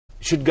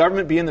Should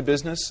government be in the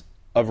business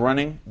of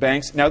running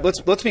banks? Now,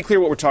 let's be clear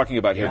what we're talking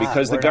about here,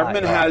 because the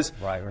government has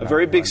a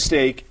very big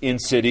stake in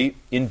Citi,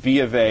 in B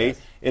of A.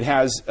 It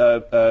has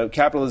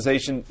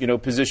capitalization,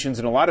 positions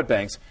in a lot of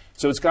banks.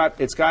 So it's got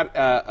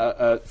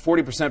a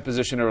 40%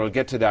 position, or it'll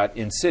get to that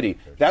in Citi.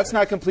 That's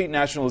not complete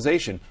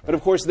nationalization, but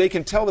of course they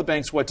can tell the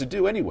banks what to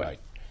do anyway.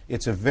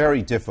 It's a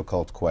very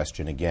difficult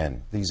question.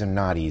 Again, these are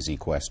not easy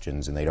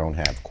questions, and they don't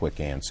have quick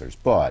answers.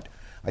 But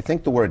I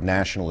think the word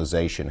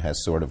nationalization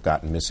has sort of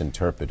gotten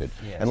misinterpreted.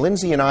 Yes. And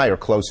Lindsay and I are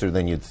closer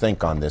than you'd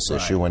think on this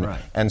issue,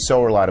 and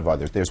so are a lot of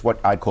others. There's what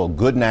I call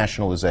good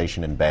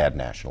nationalization and bad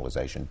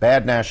nationalization.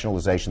 Bad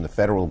nationalization, the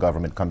federal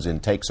government comes in,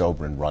 takes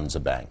over, and runs a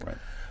bank. Right.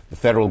 The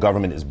federal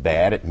government is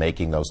bad at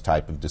making those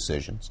type of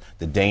decisions.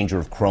 The danger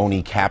of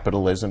crony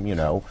capitalism,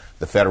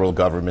 the federal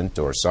government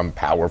or some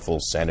powerful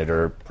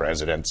senator,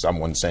 president,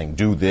 someone saying,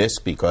 do this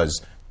because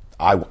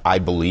I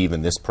believe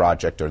in this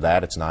project or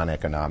that, it's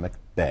non-economic,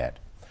 bad.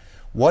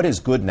 What is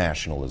good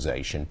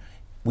nationalization?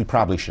 We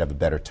probably should have a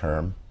better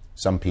term.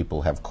 Some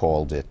people have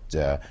called it,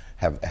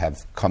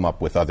 have come up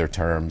with other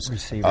terms,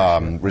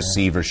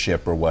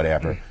 receivership or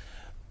whatever.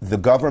 The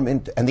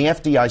government and the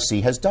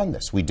FDIC has done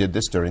this. We did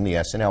this during the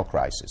S&L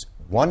crisis.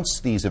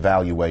 Once these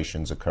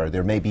evaluations occur,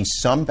 there may be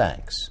some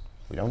banks,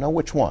 we don't know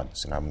which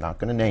ones, and I'm not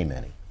going to name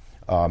any,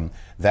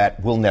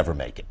 that will never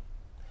make it.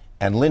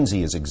 And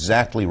Lindsay is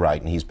exactly right,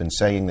 and he's been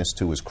saying this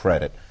to his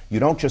credit. You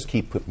don't just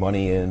keep putting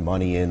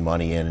money in,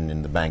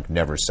 and the bank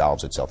never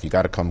solves itself. You've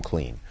got to come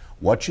clean.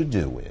 What you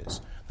do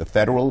is the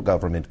federal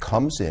government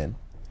comes in,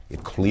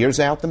 it clears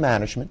out the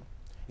management,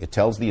 it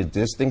tells the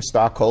existing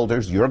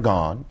stockholders, you're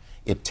gone.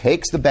 It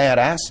takes the bad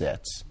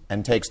assets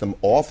and takes them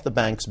off the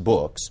bank's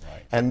books,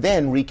 and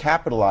then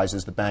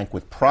recapitalizes the bank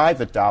with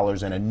private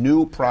dollars, and a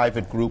new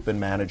private group and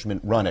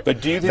management run it.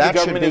 But do you think the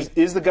government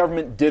is the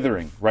government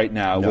dithering right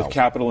now with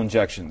capital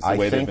injections the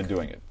way they've been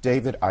doing it?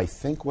 David, I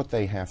think what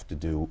they have to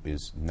do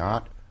is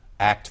not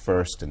act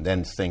first and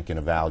then think and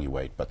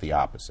evaluate, but the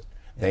opposite.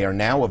 They are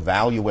now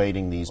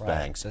evaluating these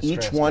banks.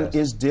 Each one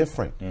is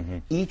different.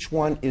 Each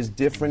one is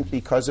different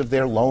because of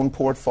their loan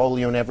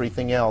portfolio and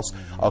everything else.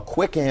 A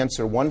quick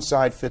answer, one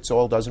size fits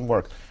all, doesn't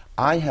work.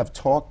 I have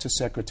talked to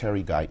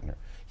Secretary Geithner.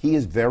 He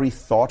is very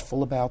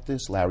thoughtful about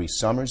this. Larry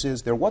Summers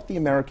is. They're what the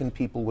American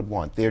people would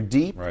want. They're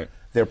deep,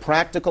 they're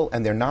practical,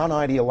 and they're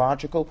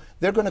non-ideological.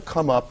 They're going to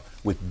come up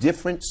with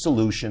different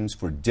solutions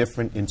for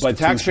different institutions.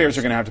 But taxpayers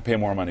are going to have to pay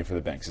more money for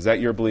the banks. Is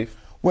that your belief?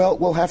 Well,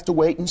 we'll have to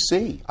wait and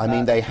see. I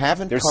mean, they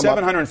haven't There's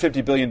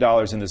 $750 billion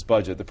in this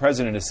budget. The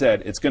president has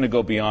said it's going to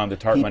go beyond the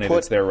TARP money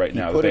that's there right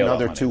now. He put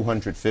another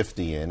 $250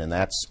 in, and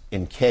that's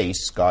in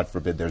case, God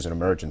forbid, there's an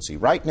emergency.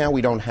 Right now,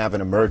 we don't have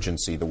an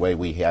emergency the way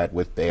we had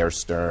with Bear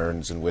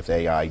Stearns and with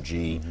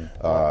AIG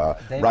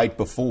right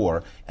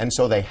before. And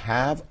so they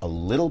have a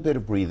little bit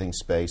of breathing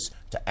space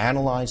to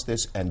analyze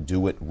this and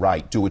do it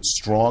right. Do it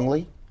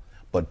strongly,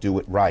 but do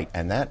it right.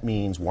 And that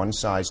means one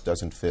size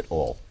doesn't fit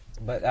all.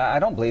 But I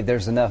don't believe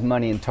there's enough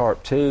money in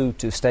TARP 2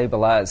 to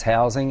stabilize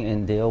housing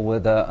and deal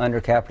with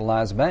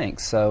undercapitalized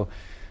banks. So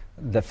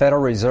the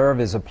Federal Reserve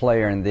is a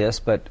player in this,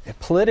 but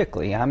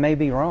politically, I may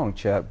be wrong,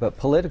 Chuck, but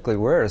politically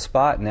we're at a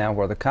spot now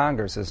where the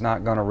Congress is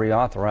not going to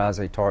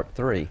reauthorize a TARP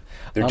 3.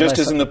 There just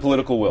isn't the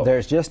political will.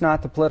 There's just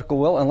not the political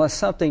will unless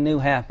something new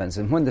happens.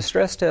 And when the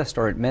stress tests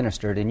are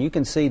administered and you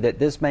can see that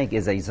this bank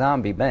is a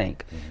zombie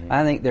bank,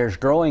 I think there's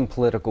growing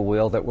political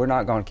will that we're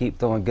not going to keep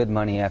throwing good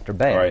money after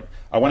bad. All right.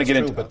 I want to get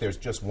into but there's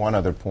just one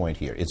other point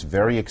here. It's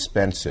very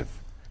expensive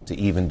to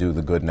even do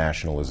the good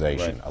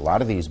nationalization. A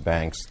lot of these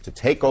banks, to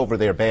take over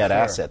their bad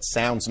assets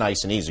sounds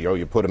nice and easy. Oh,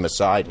 you put them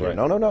aside here.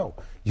 No, no, no.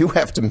 You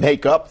have to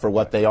make up for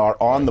what they are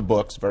on the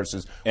books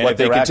versus what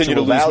their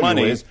actual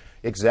value is.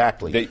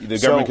 Exactly. The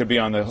government could be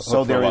on the hook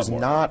So there for a lot is more.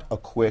 not a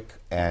quick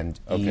and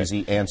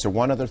easy answer.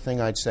 One other thing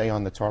I'd say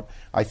on the TARP,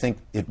 I think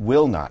it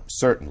will not,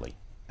 certainly,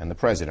 and the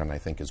President, I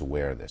think, is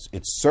aware of this,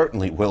 it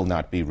certainly will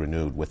not be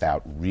renewed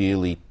without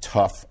really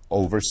tough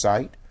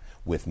oversight,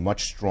 with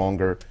much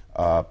stronger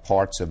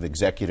parts of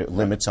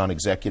limits on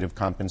executive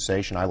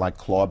compensation. I like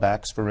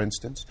clawbacks, for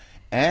instance.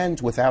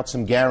 And without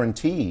some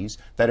guarantees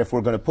that if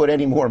we're going to put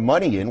any more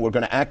money in, we're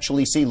going to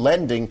actually see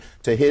lending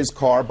to his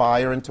car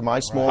buyer and to my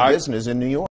small business in New York.